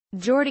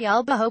Jordi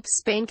Alba hopes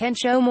Spain can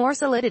show more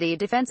solidity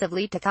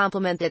defensively to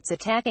complement its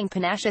attacking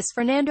panache as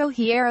Fernando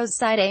Hierro's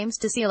side aims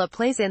to seal a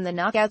place in the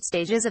knockout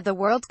stages of the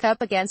World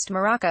Cup against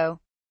Morocco.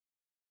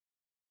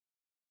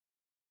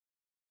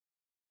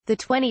 The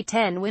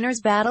 2010 winners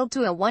battled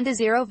to a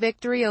 1-0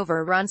 victory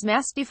over Iran's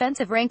massed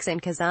defensive ranks in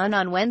Kazan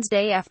on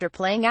Wednesday after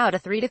playing out a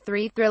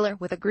 3-3 thriller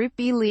with Group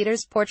B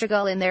leaders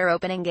Portugal in their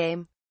opening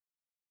game.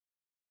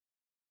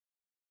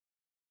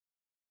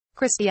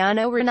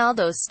 Cristiano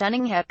Ronaldo's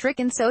stunning hat-trick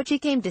in Sochi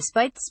came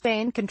despite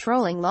Spain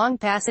controlling long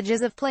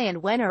passages of play,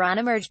 and when Iran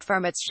emerged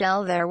from its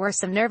shell there were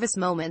some nervous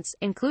moments,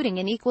 including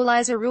an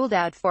equalizer ruled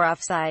out for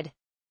offside.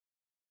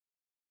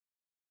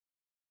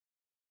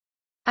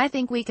 I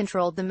think we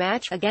controlled the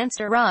match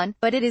against Iran,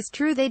 but it is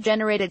true they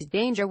generated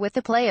danger with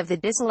the play of the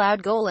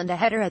disallowed goal and a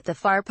header at the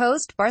far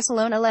post,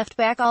 Barcelona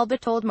left-back Alba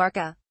told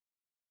Marca.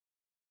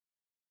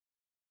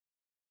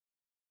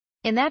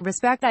 In that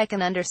respect I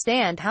can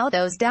understand how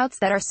those doubts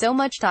that are so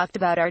much talked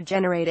about are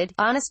generated.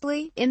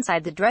 Honestly,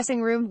 inside the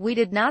dressing room we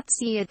did not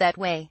see it that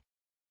way.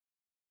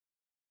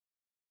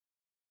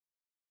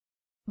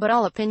 But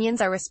all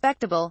opinions are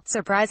respectable.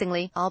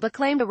 Surprisingly, Alba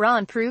claimed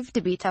Iran proved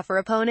to be tougher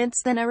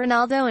opponents than a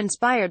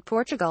Ronaldo-inspired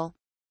Portugal.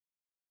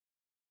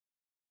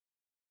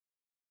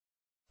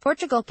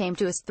 Portugal came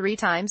to us 3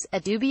 times, a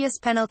dubious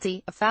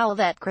penalty, a foul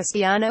that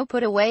Cristiano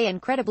put away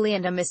incredibly,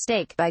 and a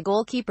mistake by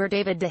goalkeeper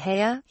David De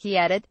Gea. He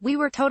added, "We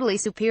were totally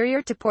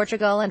superior to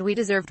Portugal and we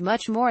deserved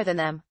much more than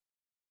them.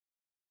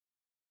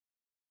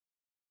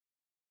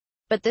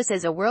 But this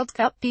is a World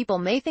Cup. People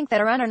may think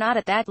that Iran are not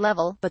at that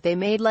level, but they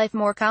made life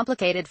more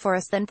complicated for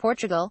us than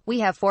Portugal.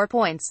 We have 4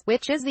 points,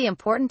 which is the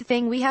important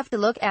thing we have to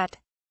look at.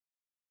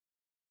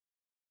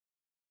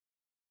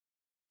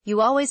 You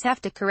always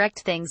have to correct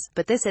things,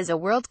 but this is a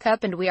World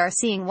Cup and we are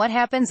seeing what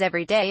happens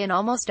every day in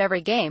almost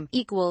every game,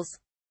 equals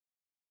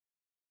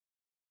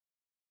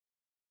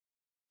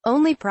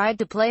only pride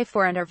to play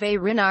for, and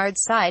Hervé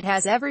Renard's side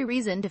has every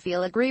reason to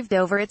feel aggrieved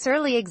over its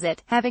early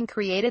exit, having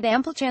created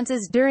ample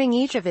chances during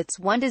each of its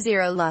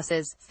 1-0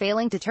 losses,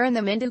 failing to turn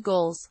them into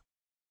goals.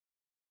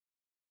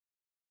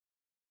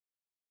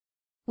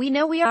 We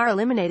know we are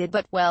eliminated,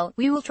 but, well,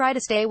 we will try to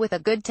stay with a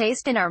good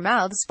taste in our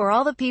mouths for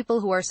all the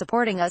people who are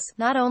supporting us,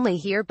 not only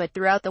here but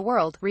throughout the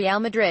world," Real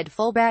Madrid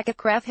fullback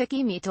Achraf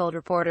Hakimi told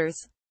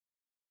reporters.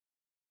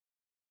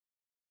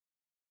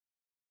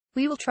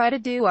 "We will try to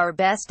do our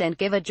best and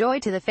give a joy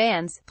to the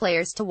fans,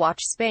 players to watch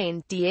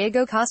Spain."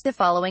 Diego Costa,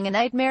 following a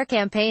nightmare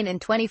campaign in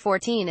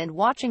 2014 and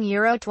watching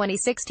Euro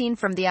 2016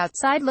 from the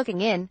outside looking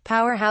in,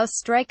 powerhouse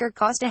striker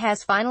Costa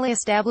has finally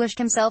established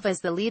himself as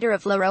the leader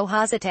of La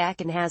Roja's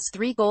attack and has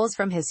 3 goals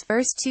from his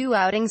first 2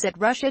 outings at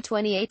Russia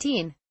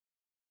 2018.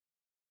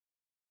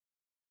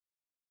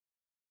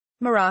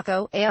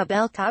 Morocco. Ayoub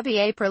El Kaabi,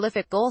 a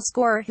prolific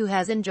goal-scorer who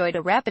has enjoyed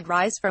a rapid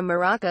rise from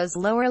Morocco's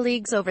lower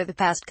leagues over the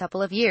past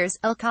couple of years,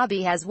 El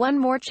Kaabi has one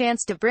more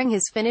chance to bring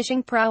his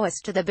finishing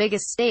prowess to the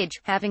biggest stage,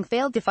 having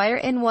failed to fire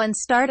in 1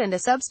 start and a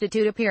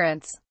substitute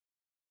appearance.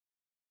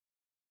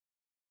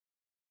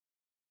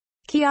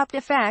 Key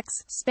Opta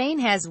facts: Spain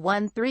has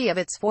won 3 of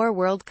its 4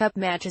 World Cup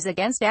matches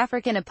against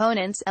African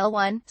opponents,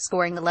 L1,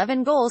 scoring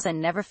 11 goals and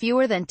never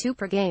fewer than 2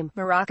 per game.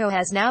 Morocco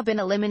has now been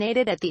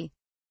eliminated at the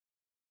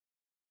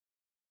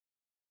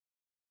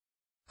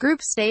group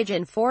stage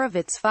in 4 of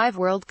its 5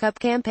 World Cup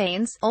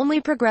campaigns,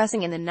 only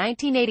progressing in the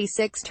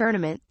 1986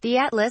 tournament. The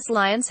Atlas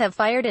Lions have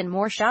fired in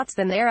more shots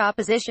than their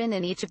opposition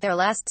in each of their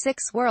last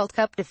 6 World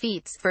Cup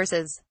defeats,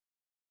 versus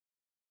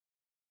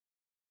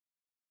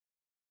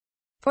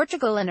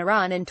Portugal and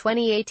Iran in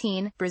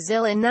 2018,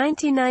 Brazil in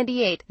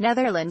 1998,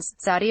 Netherlands,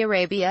 Saudi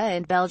Arabia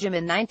and Belgium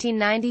in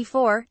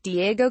 1994.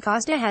 Diego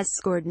Costa has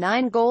scored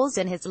 9 goals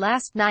in his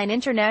last 9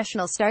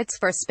 international starts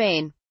for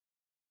Spain.